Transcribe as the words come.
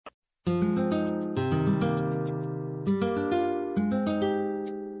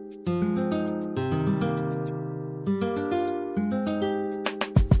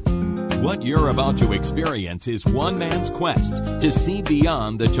What you're about to experience is one man's quest to see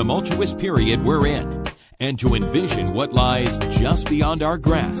beyond the tumultuous period we're in and to envision what lies just beyond our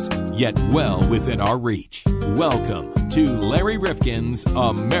grasp, yet well within our reach. Welcome to Larry Rifkin's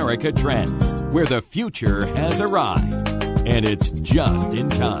America Trends, where the future has arrived, and it's just in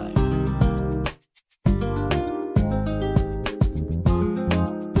time.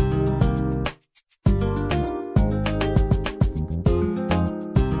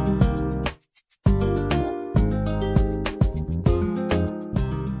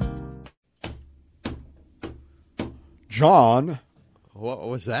 John. What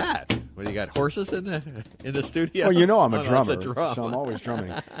was that? Well, you got horses in the studio? Well, you know I'm a no, drummer, that's a drum. so I'm always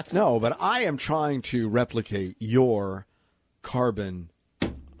drumming. No, but I am trying to replicate your carbon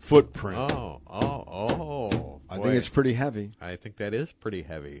footprint. I think it's pretty heavy. I think that is pretty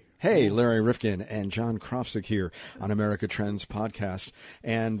heavy. Hey, Larry Rifkin and John Krofsik here on America Trends podcast,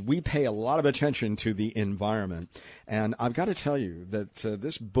 and we pay a lot of attention to the environment. And I've got to tell you that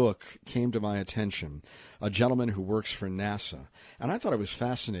this book came to my attention, a gentleman who works for NASA, and I thought it was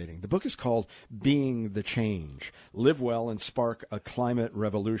fascinating. The book is called Being the Change, Live Well and Spark a Climate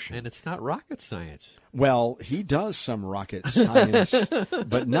Revolution. And it's not rocket science. Well, he does some rocket science,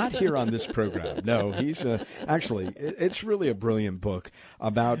 but not here on this program. No, he's actually, it's really a brilliant book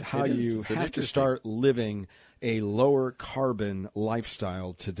about how you have to start living a lower carbon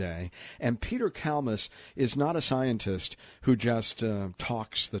lifestyle today. And Peter Kalmus is not a scientist who just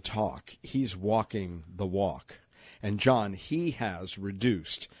talks the talk. He's walking the walk. And John, he has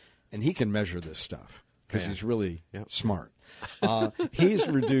reduced, and he can measure this stuff because he's really smart. He's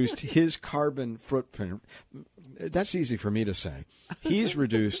reduced his carbon footprint. That's easy for me to say. He's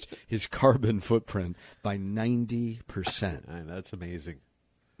reduced his carbon footprint by 90%. That's amazing.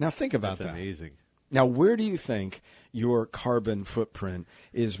 Now think about that. That's amazing. Now, where do you think your carbon footprint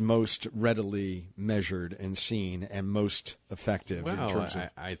is most readily measured and seen and most effective in terms of?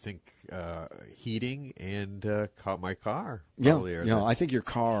 I think heating and my car. I think your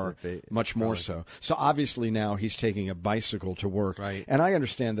car much more so. So obviously now he's taking a bicycle to work. Right. And I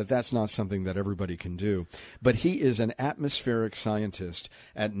understand that that's not something that everybody can do. But he is an atmospheric scientist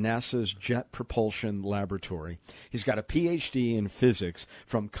at NASA's Jet Propulsion Laboratory. He's got a PhD in physics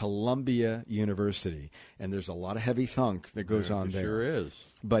from Columbia University. And there's a lot of heavy thunk that goes on there. Sure is.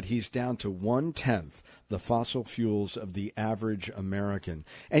 But he's down to 1/10 the fossil fuels of the average American.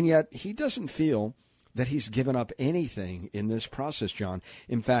 And yet he doesn't feel that he's given up anything in this process, John.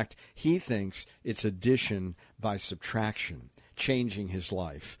 In fact, he thinks it's addition by subtraction, changing his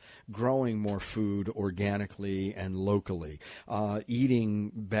life, growing more food organically and locally,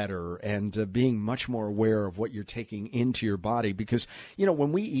 eating better, and being much more aware of what you're taking into your body. Because,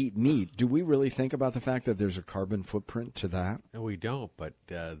 when we eat meat, do we really think about the fact that there's a carbon footprint to that? No, we don't, but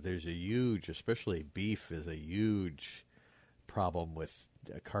there's a huge, especially beef is a huge problem with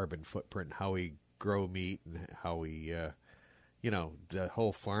carbon footprint, how we grow meat and how we, the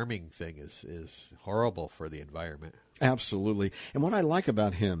whole farming thing is horrible for the environment. Absolutely. And what I like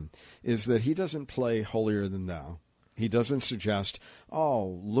about him is that he doesn't play holier than thou. He doesn't suggest,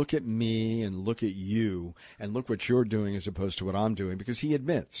 look at me and look at you and look what you're doing as opposed to what I'm doing, because he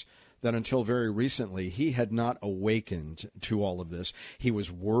admits that until very recently, he had not awakened to all of this. He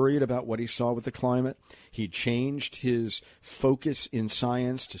was worried about what he saw with the climate. He changed his focus in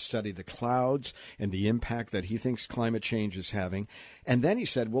science to study the clouds and the impact that he thinks climate change is having. And then he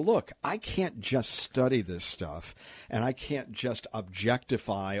said, well, look, I can't just study this stuff, and I can't just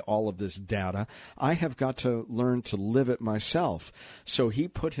objectify all of this data. I have got to learn to live it myself. So he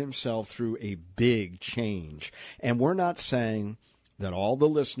put himself through a big change. And we're not saying that all the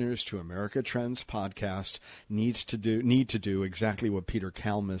listeners to America Trends podcast need to do exactly what Peter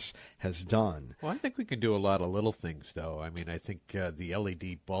Kalmus has done. Well, I think we can do a lot of little things, though. I mean, I think the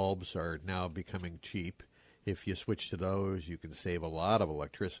LED bulbs are now becoming cheap. If you switch to those, you can save a lot of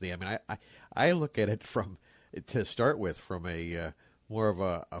electricity. I mean, I look at it from a more of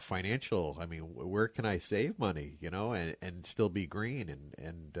a financial. I mean, where can I save money, and still be green?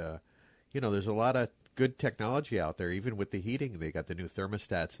 And there's a lot of good technology out there. Even with the heating, they got the new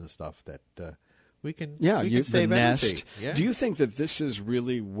thermostats and stuff that we can save the Nest. energy. Yeah. Do you think that this is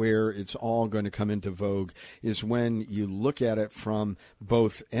really where it's all going to come into vogue, is when you look at it from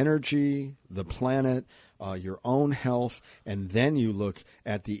both energy, the planet, your own health, and then you look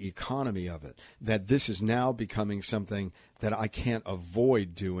at the economy of it, that this is now becoming something that I can't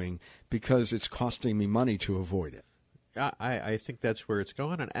avoid doing because it's costing me money to avoid it? I think that's where it's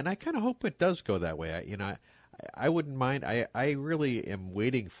going, and I kind of hope it does go that way. I wouldn't mind. I really am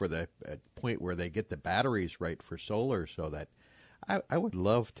waiting for the point where they get the batteries right for solar, so that I would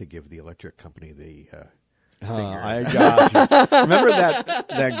love to give the electric company the finger. I got you. Remember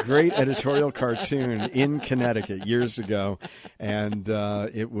that great editorial cartoon in Connecticut years ago, and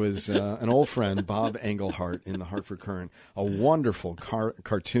it was an old friend, Bob Englehart, in the Hartford Courant, a wonderful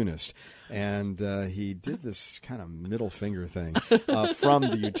cartoonist, and he did this kind of middle finger thing from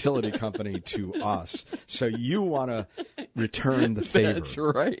the utility company to us. So you want to return the favor. That's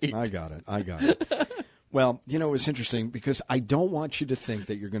right. I got it. Well, it was interesting because I don't want you to think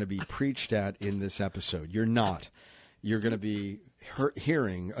that you're going to be preached at in this episode. You're not. You're going to be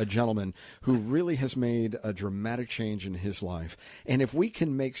hearing a gentleman who really has made a dramatic change in his life. And if we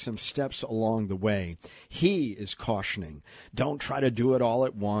can make some steps along the way, he is cautioning. Don't try to do it all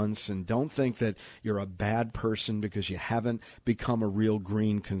at once, and don't think that you're a bad person because you haven't become a real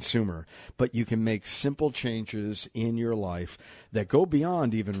green consumer. But you can make simple changes in your life that go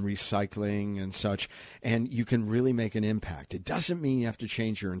beyond even recycling and such, and you can really make an impact. It doesn't mean you have to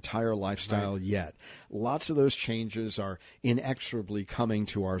change your entire lifestyle yet. Lots of those changes are inexorably coming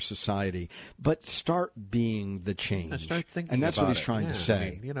to our society, but start being the change. Start thinking and that's about what he's trying to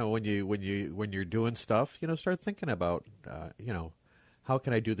say. I mean, when you're doing stuff, start thinking about, how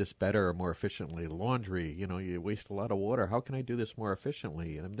can I do this better or more efficiently? Laundry, you waste a lot of water. How can I do this more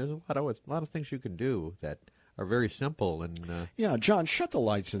efficiently? And there's a lot of things you can do that are very simple. And yeah, John, shut the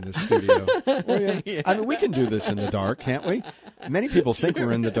lights in this studio. Will you? Yeah. I mean, we can do this in the dark, can't we? Many people think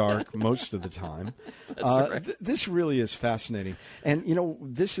we're in the dark most of the time. Right. This really is fascinating. And,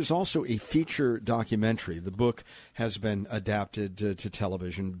 this is also a feature documentary. The book has been adapted to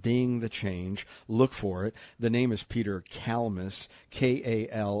television, Being the Change. Look for it. The name is Peter Kalmus,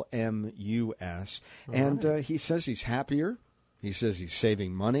 Kalmus. And he says he's happier. He says he's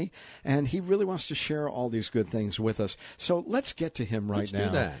saving money, and he really wants to share all these good things with us. So let's get to him right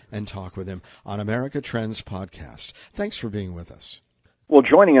now and talk with him on America Trends Podcast. Thanks for being with us. Well,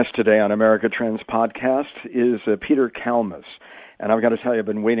 joining us today on America Trends Podcast is Peter Kalmus. And I've got to tell you, I've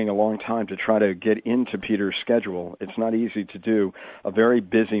been waiting a long time to try to get into Peter's schedule. It's not easy to do. A very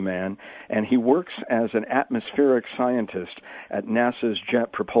busy man. And he works as an atmospheric scientist at NASA's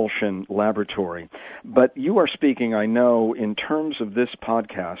Jet Propulsion Laboratory. But you are speaking, I know, in terms of this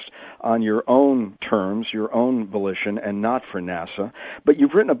podcast on your own terms, your own volition, and not for NASA. But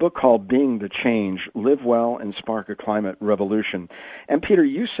you've written a book called Being the Change, Live Well and Spark a Climate Revolution. And Peter,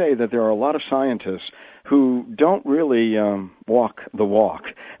 you say that there are a lot of scientists who don't really walk the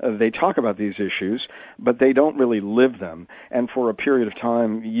walk. They talk about these issues, but they don't really live them. And for a period of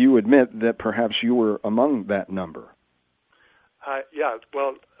time, you admit that perhaps you were among that number. Yeah,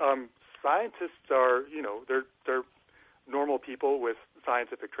 well, scientists are, they're normal people with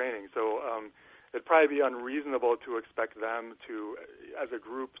scientific training. So it'd probably be unreasonable to expect them to, as a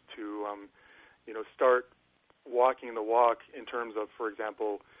group, to, start walking the walk in terms of, for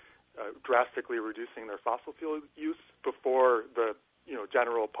example, drastically reducing their fossil fuel use before the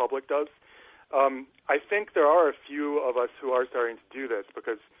general public does. I think there are a few of us who are starting to do this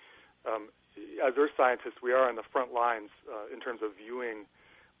because as earth scientists, we are on the front lines in terms of viewing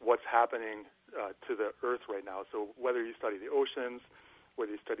what's happening to the earth right now. So whether you study the oceans,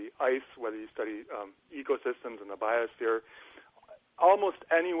 whether you study ice, whether you study ecosystems in the biosphere, almost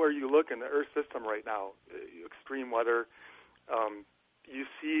anywhere you look in the earth system right now, extreme weather, you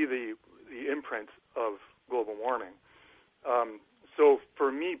see the imprint of global warming. So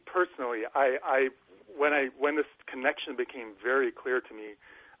for me personally, when this connection became very clear to me,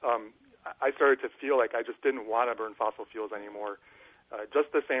 I started to feel like I just didn't want to burn fossil fuels anymore,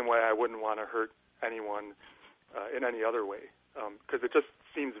 just the same way I wouldn't want to hurt anyone in any other way. Because it just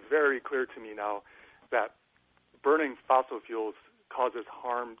seems very clear to me now that burning fossil fuels causes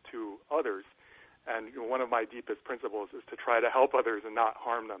harm to others. And one of my deepest principles is to try to help others and not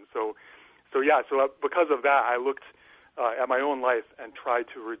harm them. So because of that, I looked at my own life and tried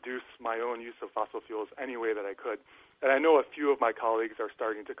to reduce my own use of fossil fuels any way that I could. And I know a few of my colleagues are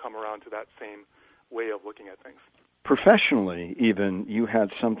starting to come around to that same way of looking at things. Professionally, even, you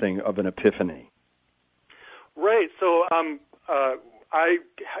had something of an epiphany. Right. So I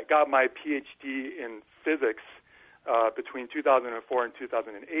got my PhD in physics between 2004 and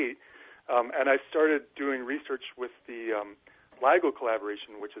 2008. And I started doing research with the LIGO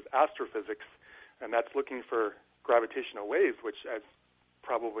collaboration, which is astrophysics, and that's looking for gravitational waves, which, as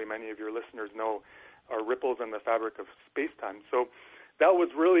probably many of your listeners know, are ripples in the fabric of space-time. So that was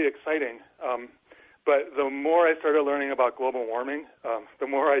really exciting. But the more I started learning about global warming, the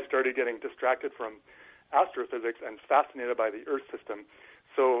more I started getting distracted from astrophysics and fascinated by the Earth system.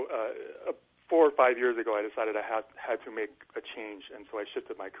 So 4 or 5 years ago, I decided I had to make a change, and so I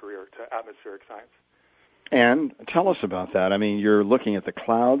shifted my career to atmospheric science. And tell us about that. I mean, you're looking at the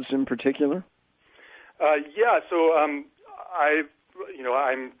clouds in particular? So I'm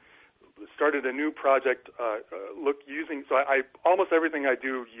started a new project using. So I almost everything I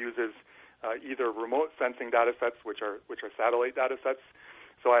do uses either remote sensing data sets, which are satellite data sets.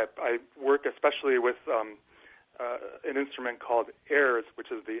 So I work especially with an instrument called AIRS,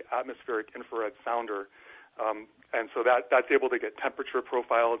 which is the atmospheric infrared sounder, and so that's able to get temperature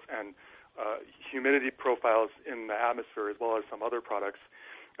profiles and humidity profiles in the atmosphere, as well as some other products.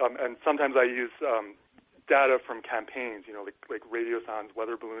 And sometimes I use data from campaigns, like radiosondes,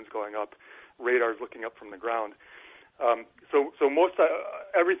 weather balloons going up, radars looking up from the ground. So most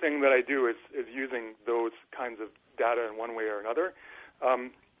everything that I do is using those kinds of data in one way or another.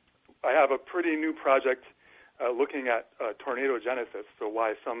 I have a pretty new project looking at tornado genesis, so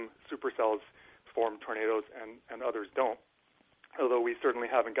why some supercells form tornadoes and others don't, although we certainly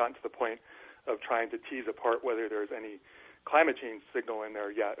haven't gotten to the point of trying to tease apart whether there's any climate change signal in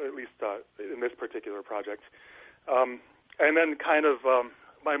there yet, at least in this particular project. And then kind of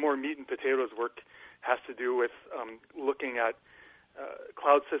my more meat and potatoes work has to do with looking at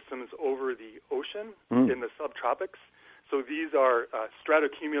cloud systems over the ocean in the subtropics. So these are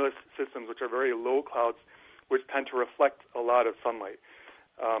stratocumulus systems, which are very low clouds, which tend to reflect a lot of sunlight.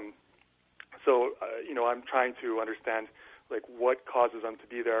 I'm trying to understand like what causes them to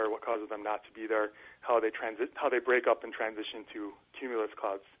be there, what causes them not to be there, how they break up and transition to cumulus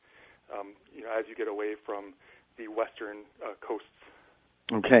clouds. As you get away from the western coasts.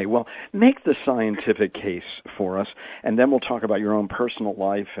 Okay, well, make the scientific case for us, and then we'll talk about your own personal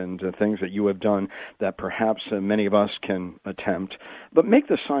life and things that you have done that perhaps many of us can attempt. But make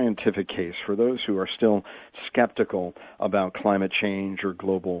the scientific case for those who are still skeptical about climate change or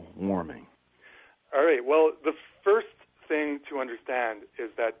global warming. All right, well, the first thing to understand is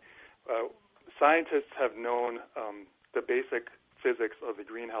that scientists have known the basic physics of the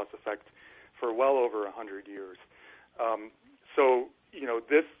greenhouse effect for well over 100 years.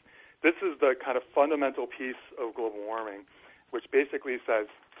 This is the kind of fundamental piece of global warming, which basically says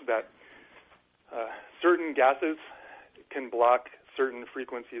that certain gases can block certain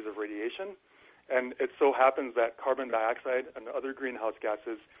frequencies of radiation, and it so happens that carbon dioxide and other greenhouse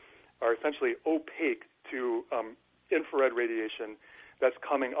gases are essentially opaque to infrared radiation that's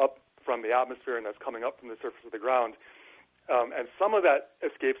coming up from the atmosphere and that's coming up from the surface of the ground. And some of that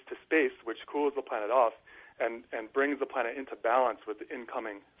escapes to space, which cools the planet off and brings the planet into balance with the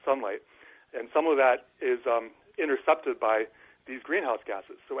incoming sunlight. And some of that is intercepted by these greenhouse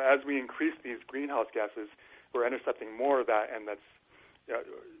gases. So as we increase these greenhouse gases, we're intercepting more of that, and that's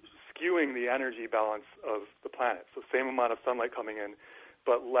skewing the energy balance of the planet. So same amount of sunlight coming in,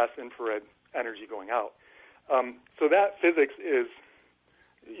 but less infrared energy going out. So that physics is,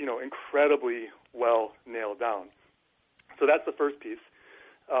 incredibly well nailed down. So that's the first piece.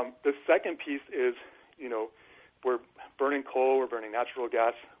 The second piece is, we're burning coal, we're burning natural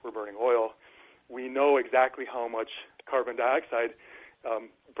gas, we're burning oil. We know exactly how much carbon dioxide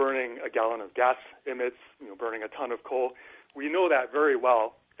burning a gallon of gas emits, burning a ton of coal. We know that very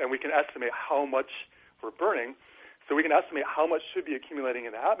well, and we can estimate how much we're burning. So we can estimate how much should be accumulating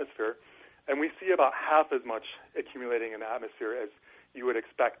in the atmosphere, and we see about half as much accumulating in the atmosphere as you would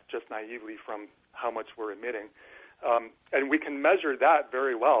expect just naively from how much we're emitting. And we can measure that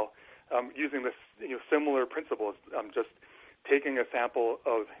very well using this similar principles, just taking a sample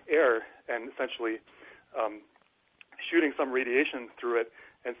of air and essentially shooting some radiation through it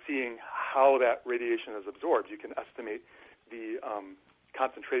and seeing how that radiation is absorbed. You can estimate the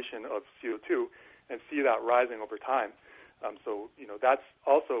concentration of CO2 and see that rising over time. That's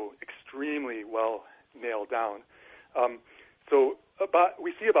also extremely well nailed down.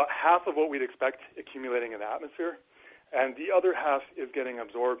 We see about half of what we'd expect accumulating in the atmosphere, and the other half is getting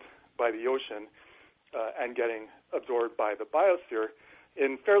absorbed by the ocean and getting absorbed by the biosphere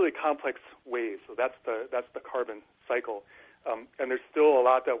in fairly complex ways. So that's the carbon cycle, and there's still a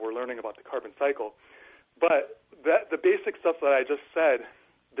lot that we're learning about the carbon cycle. But the basic stuff that I just said,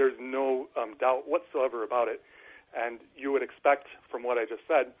 there's no doubt whatsoever about it, and you would expect from what I just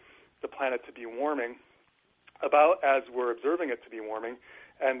said the planet to be warming about as we're observing it to be warming,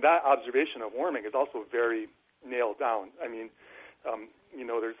 and that observation of warming is also very nailed down. I mean,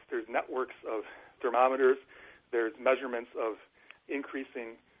 there's networks of thermometers, there's measurements of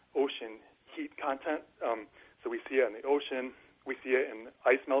increasing ocean heat content. So we see it in the ocean, we see it in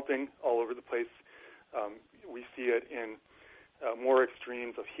ice melting all over the place, we see it in more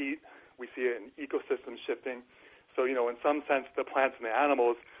extremes of heat, we see it in ecosystems shifting. So, in some sense, the plants and the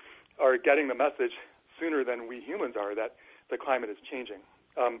animals are getting the message sooner than we humans are that the climate is changing.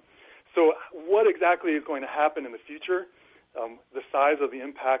 So what exactly is going to happen in the future, the size of the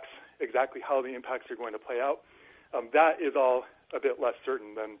impacts, exactly how the impacts are going to play out, that is all a bit less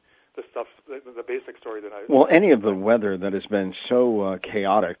certain than the basic story that I... Well, any of the weather that has been so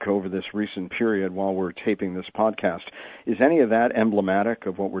chaotic over this recent period while we're taping this podcast, is any of that emblematic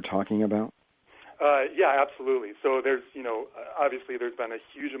of what we're talking about? Yeah, absolutely. So there's, obviously there's been a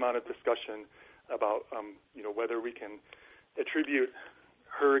huge amount of discussion about, whether we can attribute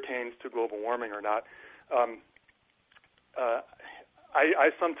hurricanes to global warming or not. I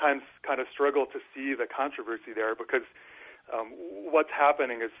sometimes kind of struggle to see the controversy there because what's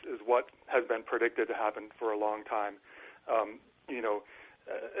happening is what has been predicted to happen for a long time.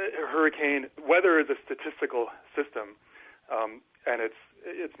 Hurricane weather is a statistical system, and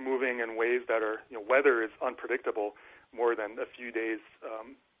it's moving in ways that are, weather is unpredictable more than a few days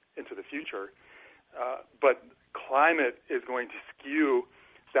into the future. But climate is going to skew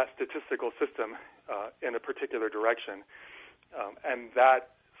that statistical system in a particular direction. And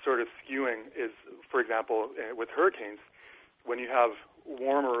that sort of skewing is, for example, with hurricanes, when you have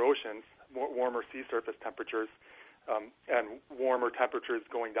warmer oceans, warmer sea surface temperatures, and warmer temperatures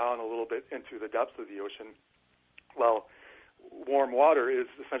going down a little bit into the depths of the ocean, well, warm water is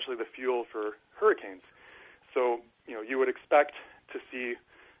essentially the fuel for hurricanes. So, you would expect to see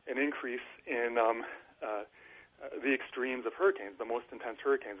an increase in the extremes of hurricanes, the most intense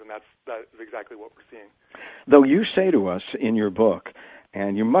hurricanes, and that is exactly what we're seeing. Though you say to us in your book,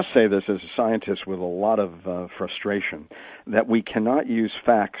 and you must say this as a scientist with a lot of frustration, that we cannot use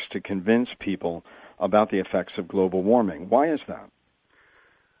facts to convince people about the effects of global warming. Why is that?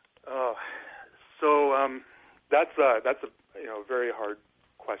 That's a very hard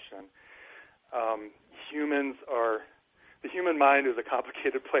question. The human mind is a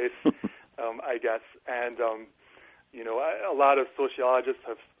complicated place, I guess, and a lot of sociologists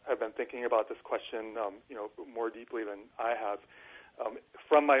have been thinking about this question, more deeply than I have.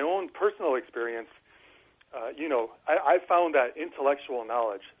 From my own personal experience, I found that intellectual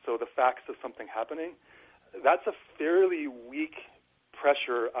knowledge, so the facts of something happening, that's a fairly weak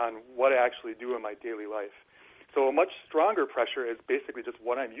pressure on what I actually do in my daily life. So a much stronger pressure is basically just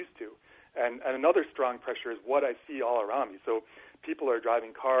what I'm used to. And another strong pressure is what I see all around me. So people are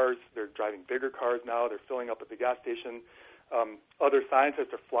driving cars, they're driving bigger cars now, they're filling up at the gas station. Other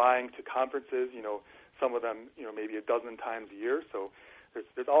scientists are flying to conferences, some of them, maybe a dozen times a year. So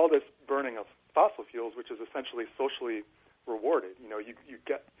there's all this burning of fossil fuels, which is essentially socially rewarded. You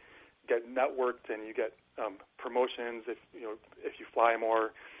get networked and you get promotions if you fly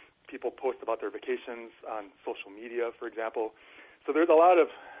more. People post about their vacations on social media, for example. So there's a lot of,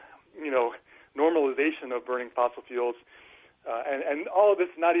 normalization of burning fossil fuels, and all of this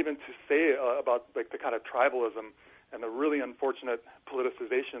not even to say about like the kind of tribalism and the really unfortunate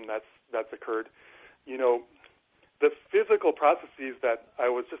politicization that's occurred. The physical processes that I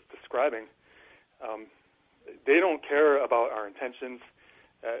was just describing, they don't care about our intentions.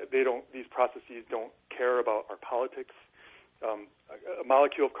 These processes don't care about our politics. A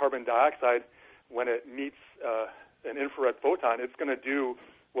molecule of carbon dioxide, when it meets an infrared photon, it's going to do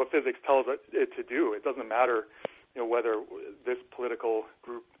what physics tells it to do. It doesn't matter, whether this political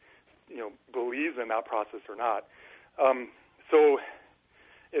group, believes in that process or not. So,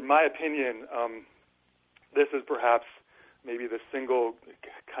 in my opinion, this is perhaps maybe the single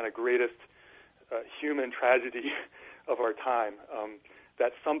kind of greatest human tragedy of our time,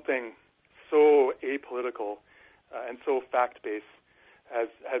 that something so apolitical and so fact-based has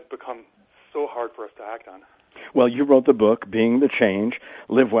become so hard for us to act on. Well, you wrote the book, Being the Change,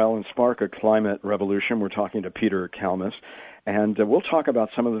 Live Well and Spark a Climate Revolution. We're talking to Peter Kalmus, and we'll talk about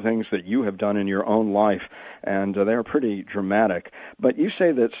some of the things that you have done in your own life, and they're pretty dramatic. But you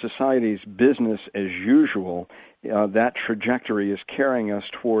say that society's business as usual, that trajectory is carrying us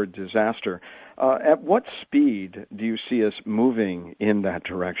toward disaster. At what speed do you see us moving in that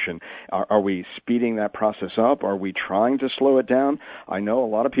direction? Are we speeding that process up? Are we trying to slow it down? I know a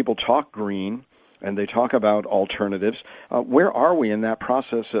lot of people talk green, and they talk about alternatives. Where are we in that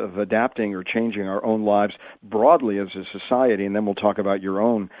process of adapting or changing our own lives broadly as a society? And then we'll talk about your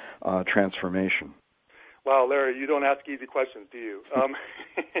own transformation. Wow, Larry, you don't ask easy questions, do you?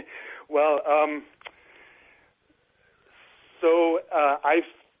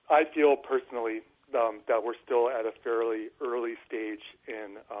 I feel personally that we're still at a fairly early stage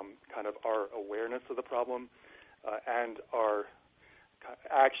in kind of our awareness of the problem and our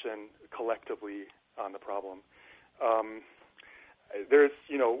action collectively on the problem.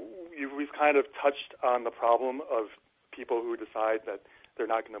 We've kind of touched on the problem of people who decide that they're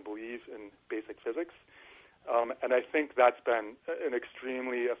not going to believe in basic physics. And I think that's been an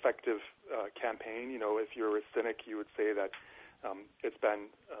extremely effective campaign. If you're a cynic, you would say that it's been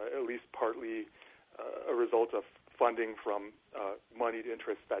at least partly a result of funding from moneyed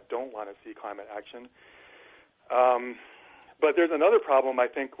interests that don't want to see climate action. But there's another problem, I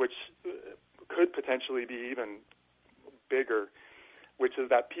think, which could potentially be even bigger, which is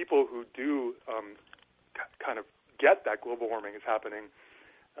that people who do kind of get that global warming is happening,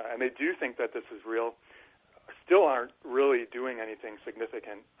 and they do think that this is real, still aren't really doing anything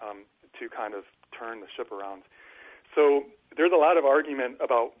significant to kind of turn the ship around. So there's a lot of argument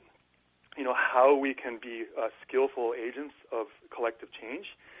about how we can be skillful agents of collective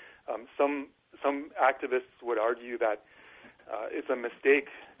change. Some activists would argue that it's a mistake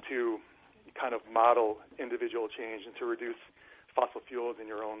to kind of model individual change and to reduce fossil fuels in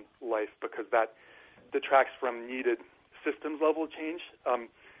your own life because that detracts from needed systems-level change.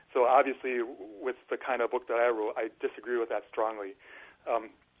 So obviously, with the kind of book that I wrote, I disagree with that strongly.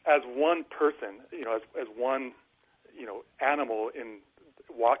 As one person, as one, animal in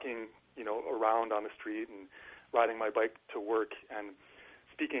walking, around on the street and riding my bike to work and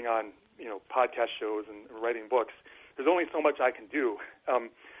speaking on, podcast shows and writing books, there's only so much I can do. I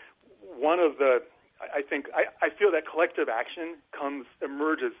feel that collective action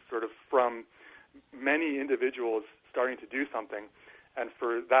emerges sort of from many individuals starting to do something, and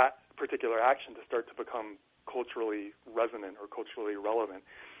for that particular action to start to become culturally resonant or culturally relevant.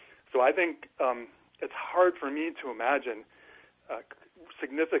 So I think it's hard for me to imagine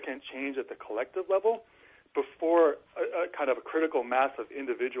significant change at the collective level before a kind of a critical mass of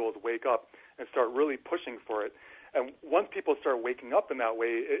individuals wake up and start really pushing for it. And once people start waking up in that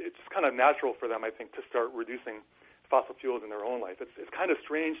way, it's kind of natural for them, I think, to start reducing fossil fuels in their own life. It's kind of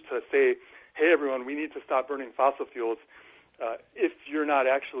strange to say, hey, everyone, we need to stop burning fossil fuels if you're not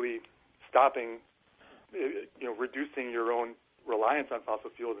actually stopping, reducing your own reliance on fossil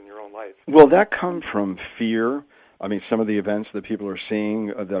fuels in your own life. Will that come from fear? I mean, some of the events that people are seeing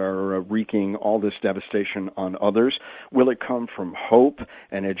that are wreaking all this devastation on others, will it come from hope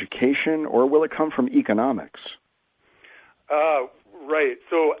and education, or will it come from economics? Right.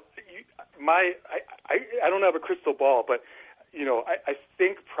 So I don't have a crystal ball, but, I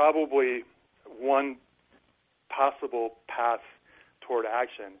think probably one possible path toward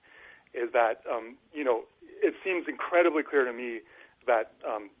action is that, it seems incredibly clear to me that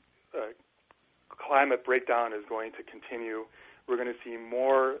climate breakdown is going to continue. We're going to see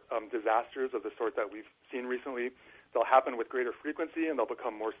more disasters of the sort that we've seen recently. They'll happen with greater frequency, and they'll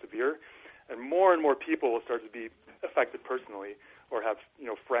become more severe. And more people will start to be affected personally, or have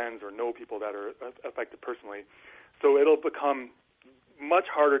friends or know people that are affected personally. So it'll become much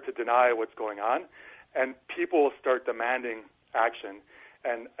harder to deny what's going on, and people will start demanding action.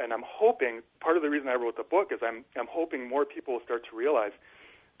 And I'm hoping, part of the reason I wrote the book is I'm hoping more people will start to realize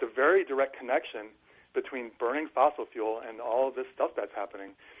the very direct connection between burning fossil fuel and all of this stuff that's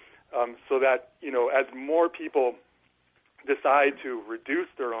happening, so that, as more people decide to reduce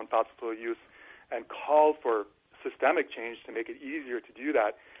their own fossil fuel use and call for systemic change to make it easier to do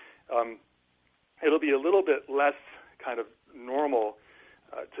that, it'll be a little bit less kind of normal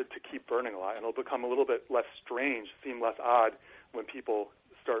to keep burning a lot, and it'll become a little bit less strange, seem less odd when people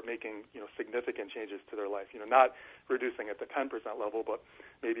start making significant changes to their life. Not reducing at the 10% level, but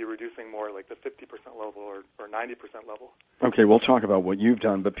maybe reducing more like the 50% level or 90% level. Okay, we'll talk about what you've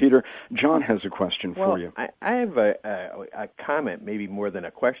done. But Peter, John has a question for you. I have a comment, maybe more than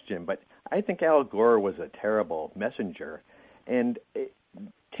a question, but I think Al Gore was a terrible messenger. And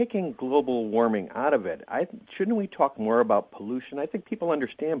taking global warming out of it, shouldn't we talk more about pollution? I think people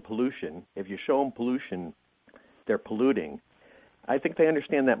understand pollution. If you show them pollution, they're polluting. I think they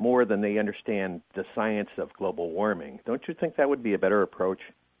understand that more than they understand the science of global warming. Don't you think that would be a better approach?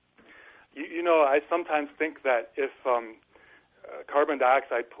 I sometimes think that if carbon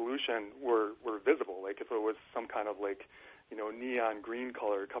dioxide pollution were visible, like if it was some kind of neon green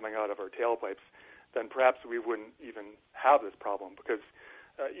color coming out of our tailpipes, then perhaps we wouldn't even have this problem because,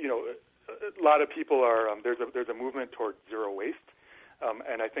 a lot of people are, there's a movement toward zero waste,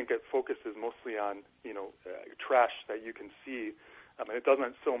 and I think it focuses mostly on, trash that you can see, and it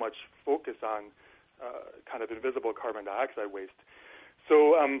doesn't so much focus on kind of invisible carbon dioxide waste.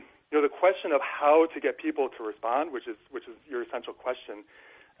 So, the question of how to get people to respond, which is your essential question,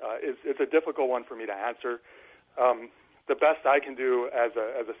 is a difficult one for me to answer. The best I can do as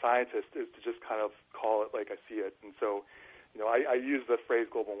a scientist is to just kind of call it like I see it, and so, I use the phrase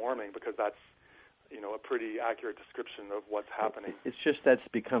global warming because that's a pretty accurate description of what's happening. It's just that's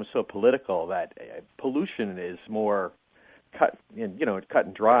become so political that pollution is more cut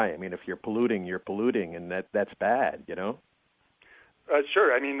and dry. I mean, if you're polluting, you're polluting, and that's bad,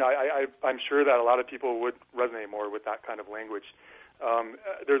 Sure. I mean, I'm sure that a lot of people would resonate more with that kind of language.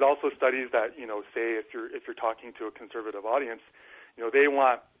 There's also studies that say if you're talking to a conservative audience, they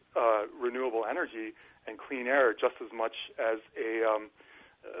want renewable energy and clean air just as much as a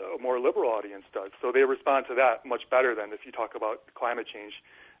more liberal audience does. So they respond to that much better than if you talk about climate change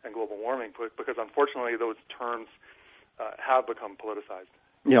and global warming, because unfortunately those terms have become politicized.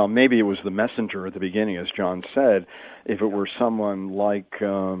 Maybe it was the messenger at the beginning, as John said. If it were someone like,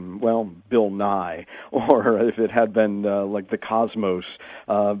 Bill Nye, or if it had been like the Cosmos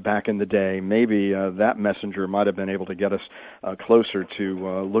back in the day, maybe that messenger might have been able to get us closer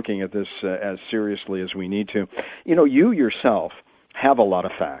to looking at this as seriously as we need to. You yourself have a lot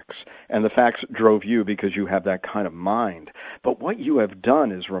of facts, and the facts drove you because you have that kind of mind. But what you have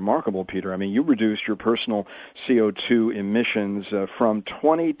done is remarkable, Peter. I mean, you reduced your personal CO2 emissions from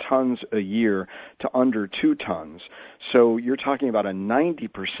 20 tons a year to under 2 tons. So you're talking about a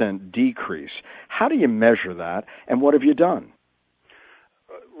 90% decrease. How do you measure that, and what have you done?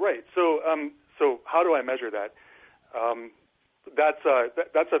 Right. So how do I measure that? That's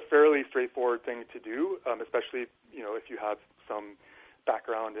a fairly straightforward thing to do, especially if you have some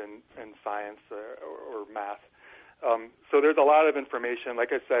background in science or math. So there's a lot of information.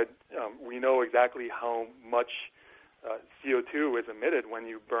 Like I said, we know exactly how much CO2 is emitted when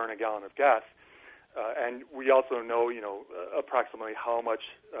you burn a gallon of gas, and we also know approximately how much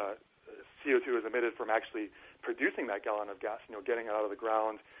CO2 is emitted from actually producing that gallon of gas. Getting it out of the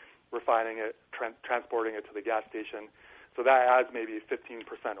ground, refining it, transporting it to the gas station. So that adds maybe 15%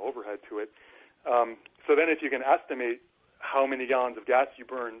 overhead to it. So then if you can estimate how many gallons of gas you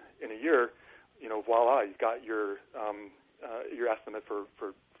burn in a year, voila, you've got your estimate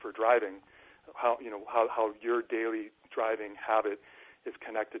for driving, how your daily driving habit is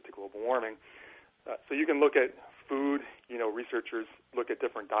connected to global warming. So you can look at food, researchers look at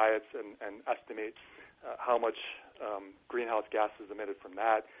different diets and estimate how much greenhouse gas is emitted from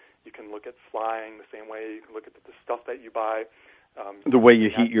that. You can look at flying the same way. You can look at the stuff that you buy. The way you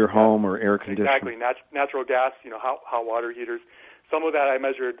heat your home or air conditioning. Exactly. Natural gas, hot water heaters. Some of that I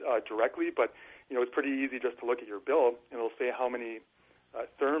measured directly, but, it's pretty easy just to look at your bill, and it'll say how many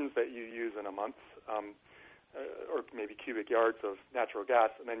therms that you use in a month, or maybe cubic yards of natural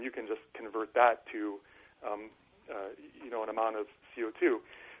gas, and then you can just convert that to, an amount of CO2.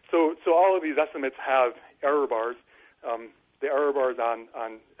 So all of these estimates have error bars. The error bars on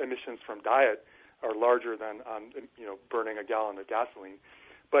emissions from diet are larger than on burning a gallon of gasoline.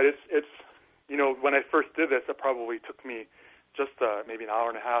 But it's when I first did this, it probably took me just maybe an hour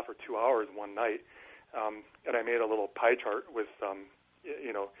and a half or 2 hours one night, and I made a little pie chart with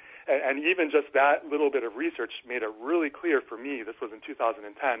and even just that little bit of research made it really clear for me. This was in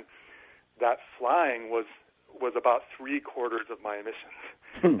 2010, that flying was about 3/4 of my emissions,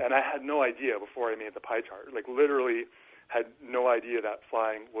 and I had no idea before I made the pie chart. Like literally, had no idea that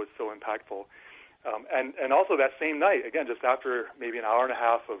flying was so impactful. And also that same night, again, just after maybe an hour and a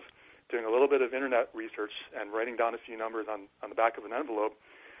half of doing a little bit of internet research and writing down a few numbers on the back of an envelope,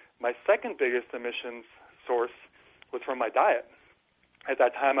 my second biggest emissions source was from my diet. At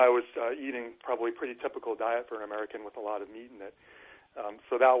that time, I was eating probably a pretty typical diet for an American with a lot of meat in it.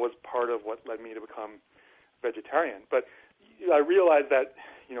 So that was part of what led me to become vegetarian. But I realized that,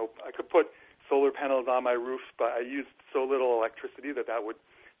 I could put solar panels on my roof, but I used so little electricity that would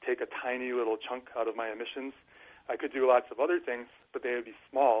take a tiny little chunk out of my emissions. I could do lots of other things, but they would be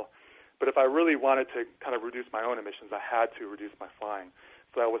small. But if I really wanted to kind of reduce my own emissions, I had to reduce my flying.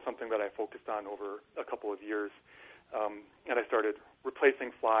 So that was something that I focused on over a couple of years. And I started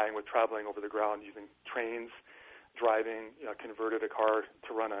replacing flying with traveling over the ground using trains, driving, converted a car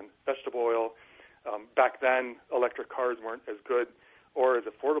to run on vegetable oil. Back then, electric cars weren't as good or as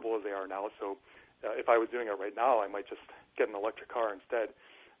affordable as they are now. So if I was doing it right now, I might just get an electric car instead.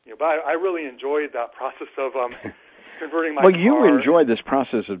 But I really enjoyed that process of converting my car. Well, you enjoyed this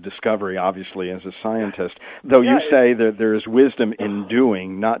process of discovery, obviously, as a scientist, though you say that there is wisdom in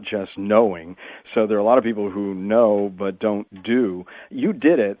doing, not just knowing. So there are a lot of people who know but don't do. You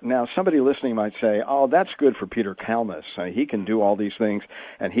did it. Now, somebody listening might say, oh, that's good for Peter Kalmus. He can do all these things,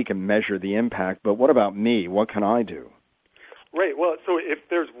 and he can measure the impact. But what about me? What can I do? Right. Well, so if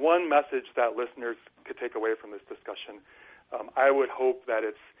there's one message that listeners could take away from this discussion, I would hope that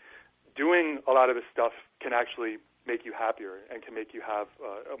it's doing a lot of this stuff can actually make you happier and can make you have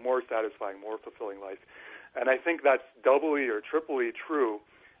a more satisfying, more fulfilling life. And I think that's doubly or triply true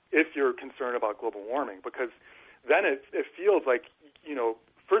if you're concerned about global warming, because then it feels like,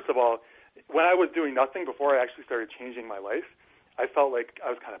 first of all, when I was doing nothing before I actually started changing my life, I felt like I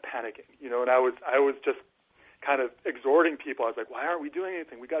was kind of panicking, and I was just kind of exhorting people. I was like, why aren't we doing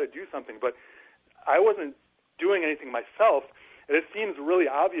anything? We got to do something. But I wasn't doing anything myself, and it seems really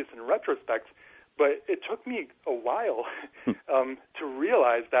obvious in retrospect, but it took me a while to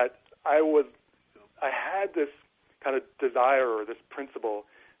realize that I had this kind of desire or this principle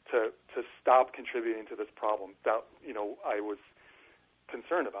to stop contributing to this problem that I was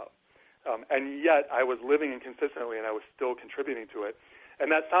concerned about, and yet I was living inconsistently, and I was still contributing to it.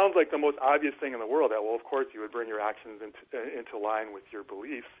 And that sounds like the most obvious thing in the world. That, well, of course, you would bring your actions into line with your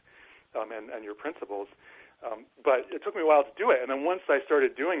beliefs and your principles. But it took me a while to do it, and then once I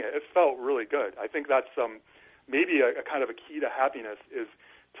started doing it, it felt really good. I think that's maybe a kind of a key to happiness is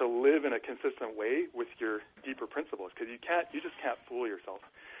to live in a consistent way with your deeper principles, because you just can't fool yourself.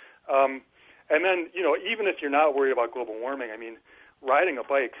 And then, even if you're not worried about global warming, I mean, riding a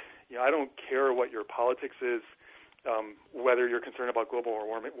bike, I don't care what your politics is, whether you're concerned about global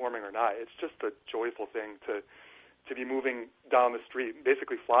warming or not. It's just a joyful thing to be moving down the street,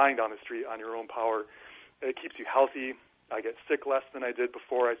 basically flying down the street on your own power. It keeps you healthy. I get sick less than I did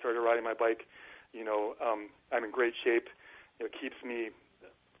before I started riding my bike. I'm in great shape. It keeps me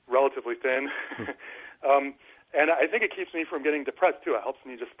relatively thin. And I think it keeps me from getting depressed, too. It helps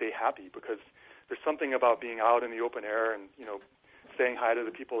me just stay happy, because there's something about being out in the open air and, saying hi to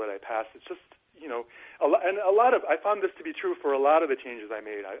the people that I pass. It's just, I found this to be true for a lot of the changes I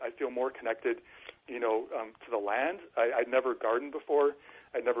made. I feel more connected, to the land. I'd never gardened before.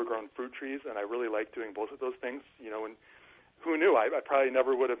 I'd never grown fruit trees, and I really like doing both of those things, and who knew? I probably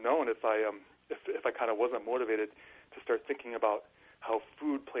never would have known if I kind of wasn't motivated to start thinking about how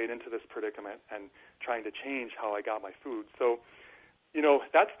food played into this predicament and trying to change how I got my food. So,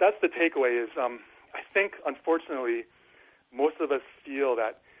 that's the takeaway is I think, unfortunately, most of us feel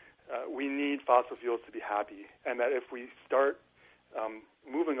that we need fossil fuels to be happy, and that if we start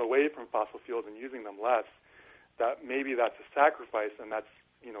moving away from fossil fuels and using them less, that maybe that's a sacrifice, and that's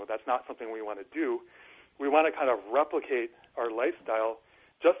not something we want to do. We want to kind of replicate our lifestyle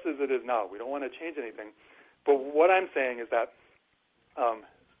just as it is now. We don't want to change anything. But what I'm saying is that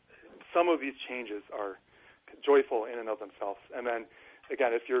some of these changes are joyful in and of themselves. And then,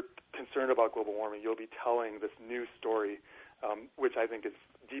 again, if you're concerned about global warming, you'll be telling this new story, which I think is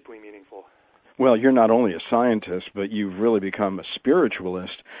deeply meaningful. Well, you're not only a scientist, but you've really become a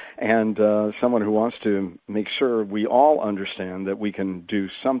spiritualist and someone who wants to make sure we all understand that we can do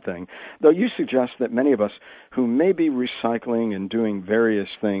something. Though you suggest that many of us who may be recycling and doing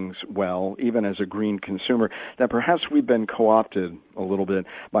various things well, even as a green consumer, that perhaps we've been co-opted a little bit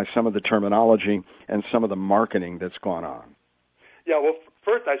by some of the terminology and some of the marketing that's gone on. Yeah, well,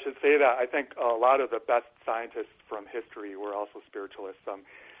 first I should say that I think a lot of the best scientists from history were also spiritualists.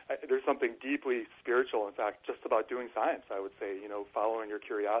 There's something deeply spiritual, in fact, just about doing science, I would say, following your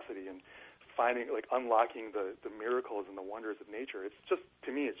curiosity and finding, unlocking the miracles and the wonders of nature. It's just,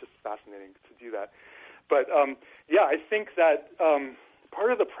 to me, it's just fascinating to do that. But, I think that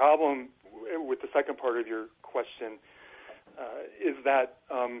part of the problem with the second part of your question is that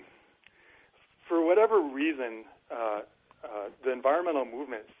for whatever reason, the environmental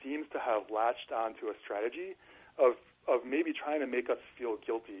movement seems to have latched onto a strategy of maybe trying to make us feel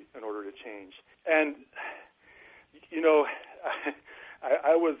guilty in order to change. And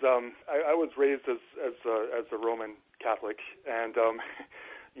I was raised as a Roman Catholic, and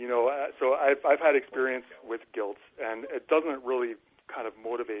so I've had experience with guilt, and it doesn't really kind of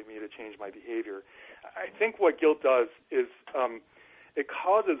motivate me to change my behavior. I think what guilt does is it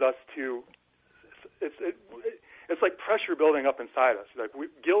causes us to. It's like pressure building up inside us.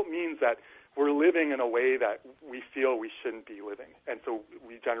 Guilt means that we're living in a way that we feel we shouldn't be living. And so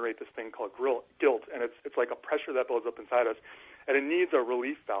we generate this thing called guilt, and it's like a pressure that builds up inside us, and it needs a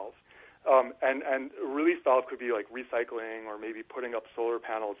relief valve. And a relief valve could be like recycling or maybe putting up solar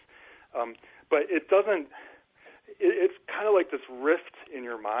panels. But it doesn't, it's kind of like this rift in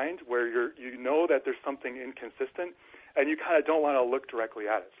your mind where you know that there's something inconsistent, and you kind of don't want to look directly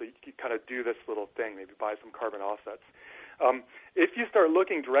at it. So you kind of do this little thing, maybe buy some carbon offsets. If you start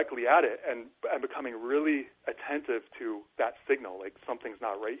looking directly at it and becoming really attentive to that signal, like something's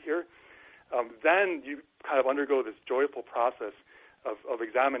not right here, then you kind of undergo this joyful process of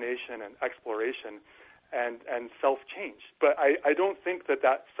examination and exploration and self-change. But I don't think that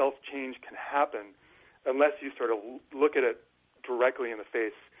self-change can happen unless you sort of look at it directly in the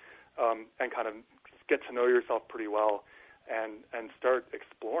face and kind of get to know yourself pretty well and start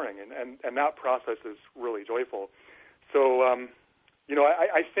exploring. And that process is really joyful. So,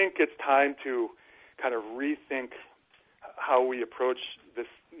 I think it's time to kind of rethink how we approach this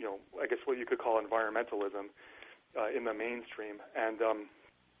I guess what you could call environmentalism in the mainstream. And,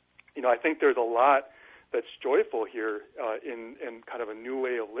 I think there's a lot that's joyful here in kind of a new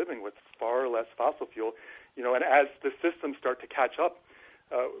way of living with far less fossil fuel. And as the systems start to catch up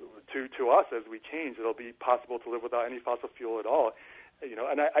to us as we change, it'll be possible to live without any fossil fuel at all.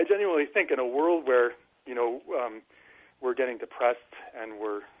 And I genuinely think in a world where, we're getting depressed and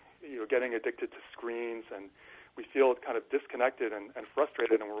we're, getting addicted to screens and we feel kind of disconnected and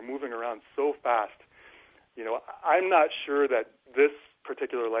frustrated and we're moving around so fast, I'm not sure that this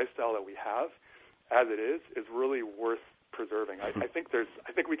particular lifestyle that we have, as it is really worth preserving. I think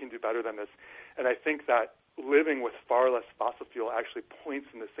we can do better than this, and I think that living with far less fossil fuel actually points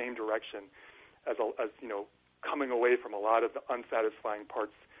in the same direction as coming away from a lot of the unsatisfying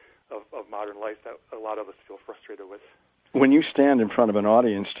parts of modern life that a lot of us feel frustrated with. When you stand in front of an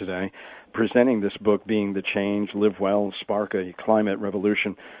audience today, presenting this book, Being the Change, Live Well, Spark a Climate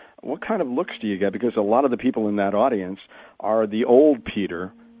Revolution, what kind of looks do you get? Because a lot of the people in that audience are the old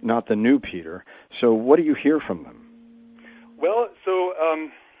Peter, not the new Peter. So what do you hear from them? Well, so,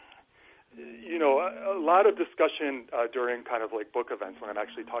 a lot of discussion during kind of like book events when I'm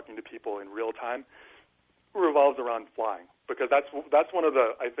actually talking to people in real time revolves around flying, because that's one of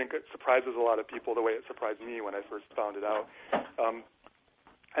the, I think it surprises a lot of people the way it surprised me when I first found it out.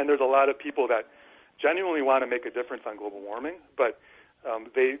 And there's a lot of people that genuinely want to make a difference on global warming, but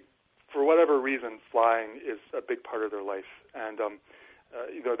they, for whatever reason, flying is a big part of their life. And,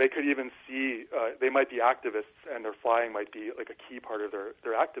 they could even see, they might be activists and their flying might be like a key part of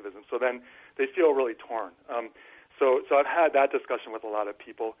their activism. So then they feel really torn. So I've had that discussion with a lot of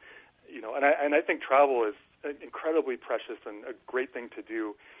people, and I think travel is incredibly precious and a great thing to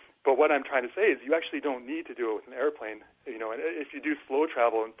do. But what I'm trying to say is you actually don't need to do it with an airplane, and if you do slow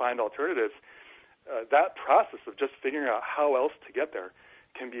travel and find alternatives, that process of just figuring out how else to get there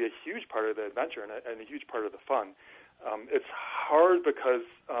can be a huge part of the adventure and a huge part of the fun. It's hard because,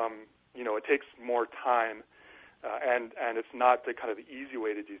 it takes more time, and it's not the kind of the easy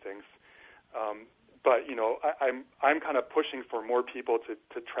way to do things. But I'm kind of pushing for more people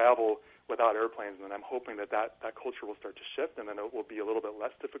to travel without airplanes, and I'm hoping that culture will start to shift, and then it will be a little bit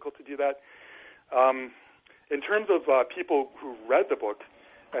less difficult to do that. In terms of people who read the book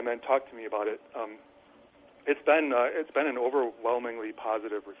and then talked to me about it, it's been an overwhelmingly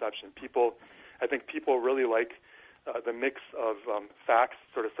positive reception. I think people really like the mix of facts,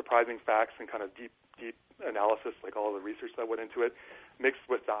 sort of surprising facts, and kind of deep analysis, like all the research that went into it, mixed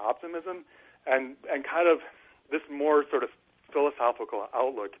with the optimism and kind of this more sort of philosophical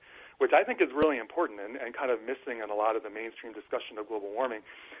outlook, which I think is really important and kind of missing in a lot of the mainstream discussion of global warming.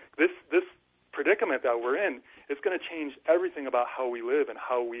 This predicament that we're in is going to change everything about how we live and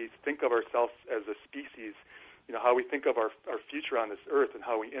how we think of ourselves as a species, how we think of our future on this earth and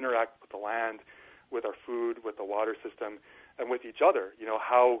how we interact with the land, with our food, with the water system, and with each other.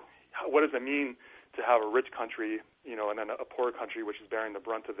 What does it mean to have a rich country, and then a poor country which is bearing the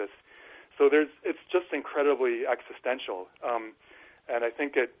brunt of this? So it's just incredibly existential. And I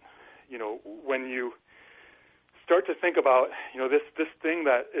think when you start to think about, this thing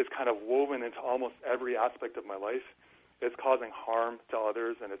that is kind of woven into almost every aspect of my life, is causing harm to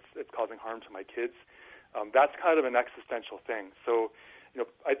others, and it's causing harm to my kids. That's kind of an existential thing. So,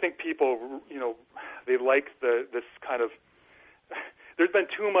 I think people, they like this kind of. There's been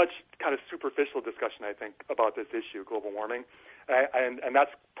too much kind of superficial discussion, I think, about this issue, global warming, and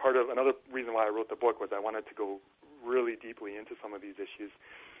that's part of another reason why I wrote the book, was I wanted to go really deeply into some of these issues,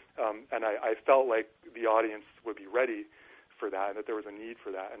 and I felt like the audience would be ready for that, and that there was a need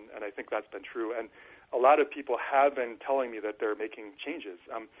for that, and I think that's been true. And a lot of people have been telling me that they're making changes.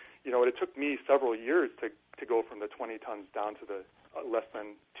 It took me several years to go from the 20 tons down to the less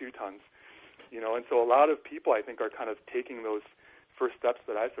than 2 tons, and so a lot of people, I think, are kind of taking those first steps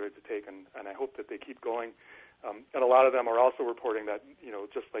that I started to take, and I hope that they keep going. And a lot of them are also reporting that,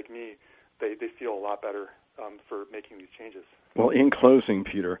 just like me, they feel a lot better for making these changes. Well, in closing,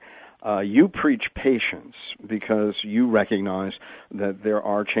 Peter, you preach patience because you recognize that there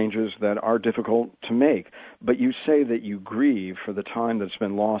are changes that are difficult to make, but you say that you grieve for the time that's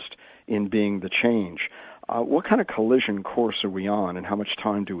been lost in being the change. What kind of collision course are we on, and how much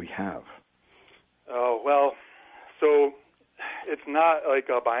time do we have? So it's not like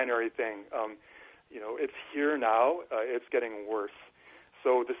a binary thing. It's here now. It's getting worse.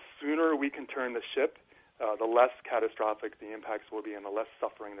 So the sooner we can turn the ship, the less catastrophic the impacts will be and the less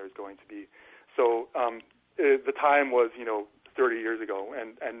suffering there's going to be. So the time was, 30 years ago,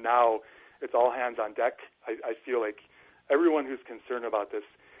 and now it's all hands on deck. I feel like everyone who's concerned about this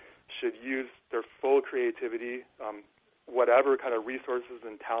should use their full creativity, whatever kind of resources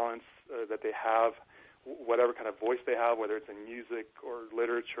and talents that they have, whatever kind of voice they have, whether it's in music or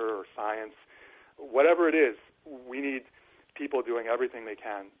literature or science, whatever it is, we need people doing everything they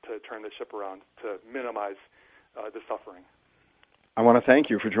can to turn the ship around to minimize the suffering. I want to thank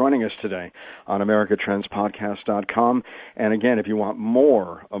you for joining us today on AmericaTrendsPodcast.com. And again, if you want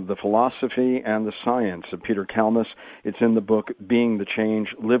more of the philosophy and the science of Peter Kalmus, it's in the book, Being the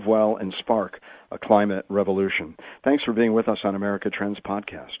Change, Live Well, and Spark a Climate Revolution. Thanks for being with us on America Trends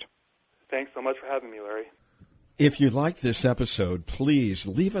Podcast. Thanks so much for having me, Larry. If you like this episode, please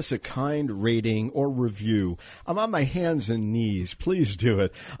leave us a kind rating or review. I'm on my hands and knees. Please do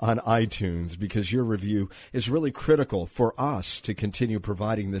it on iTunes, because your review is really critical for us to continue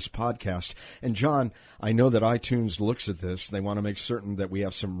providing this podcast. And John, I know that iTunes looks at this. They want to make certain that we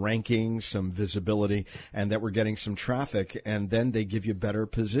have some rankings, some visibility, and that we're getting some traffic, and then they give you better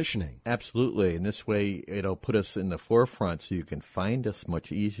positioning. Absolutely. And this way, it'll put us in the forefront so you can find us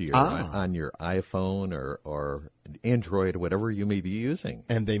much easier on your iPhone or Android, whatever you may be using.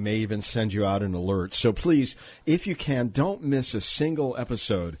 And they may even send you out an alert. So please, if you can, don't miss a single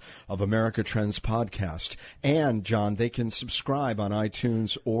episode of America Trends Podcast. And, John, they can subscribe on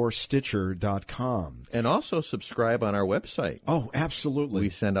iTunes or Stitcher.com. And also subscribe on our website. Oh, absolutely. We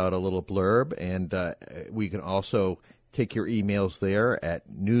send out a little blurb, and we can also take your emails there at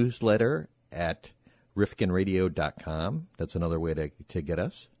newsletter@rifkinradio.com. That's another way to get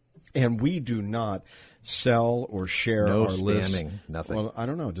us. And we do not sell or share no our lists. Spamming, nothing. Well, I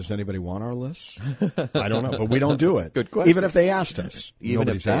don't know. Does anybody want our lists? I don't know, but we don't do it. Good question. Even if they asked us.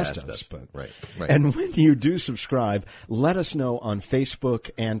 Nobody's asked us. But right. And when you do subscribe, let us know on Facebook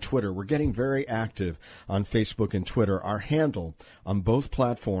and Twitter. We're getting very active on Facebook and Twitter. Our handle on both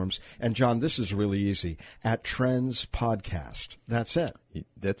platforms, and John, this is really easy, @Trends Podcast. That's it.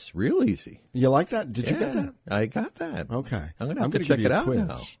 That's real easy. You like that? Did you get that? I got that. Okay. I'm going to have to check it out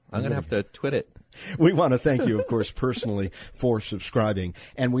now. I'm going to have to twit it. We want to thank you, of course, personally for subscribing.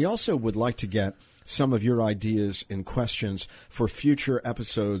 And we also would like to get some of your ideas and questions for future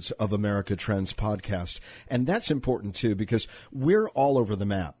episodes of America Trends Podcast. And that's important, too, because we're all over the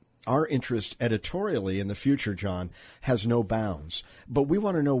map. Our interest editorially in the future, John, has no bounds. But we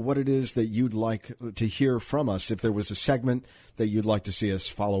want to know what it is that you'd like to hear from us. If there was a segment that you'd like to see us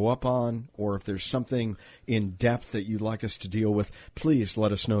follow up on, or if there's something in depth that you'd like us to deal with, please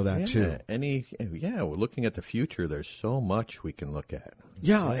let us know that, too. We're looking at the future. There's so much we can look at.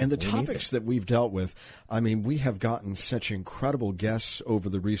 Yeah, and the topics that we've dealt with, I mean, we have gotten such incredible guests over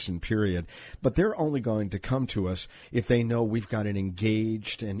the recent period, but they're only going to come to us if they know we've got an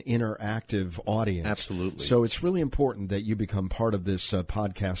engaged and interactive audience. Absolutely. So it's really important that you become part of this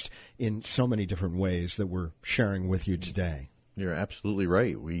podcast in so many different ways that we're sharing with you today. You're absolutely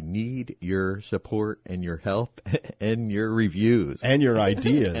right. We need your support and your help and your reviews. And your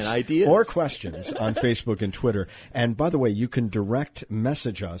ideas. And ideas. Or questions on Facebook and Twitter. And by the way, you can direct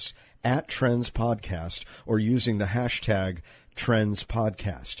message us @Trends Podcast or using the hashtag Trends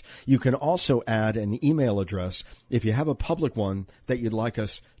Podcast. You can also add an email address if you have a public one that you'd like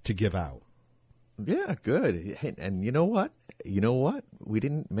us to give out. Yeah, good. And you know what? We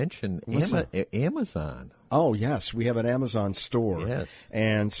didn't mention Amazon. Oh, yes. We have an Amazon store. Yes.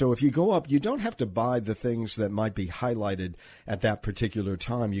 And so if you go up, you don't have to buy the things that might be highlighted at that particular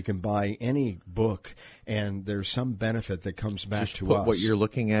time. You can buy any book, and there's some benefit that comes back Just to put us. what you're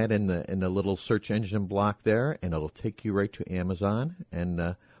looking at in the little search engine block there, and it'll take you right to Amazon,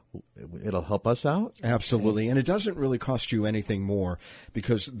 and it'll help us out. Absolutely. And it doesn't really cost you anything more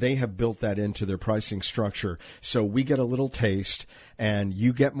because they have built that into their pricing structure. So we get a little taste and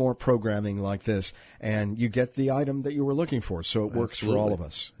you get more programming like this and you get the item that you were looking for. So it works for all of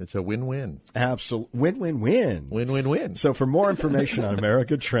us. It's a win-win. Absolutely. Win-win-win. Win-win-win. So for more information on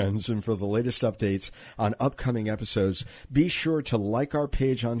America Trends and for the latest updates on upcoming episodes, be sure to like our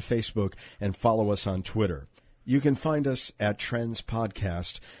page on Facebook and follow us on Twitter. You can find us at Trends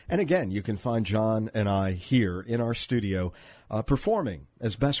Podcast. And again, you can find John and I here in our studio performing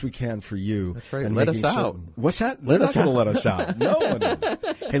as best we can for you. That's right. And Let us out. What's that? They're not going to let us out. No one is.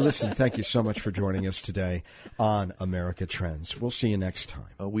 Hey, listen, thank you so much for joining us today on America Trends. We'll see you next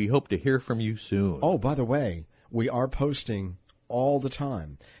time. We hope to hear from you soon. Oh, by the way, we are posting all the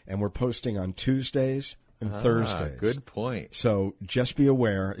time. And we're posting on Tuesdays and Thursdays. Good point. So just be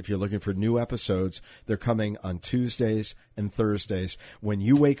aware, if you're looking for new episodes, they're coming on Tuesdays and Thursdays. When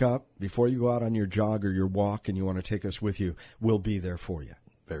you wake up, before you go out on your jog or your walk and you want to take us with you, we'll be there for you.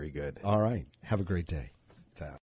 Very good. All right. Have a great day.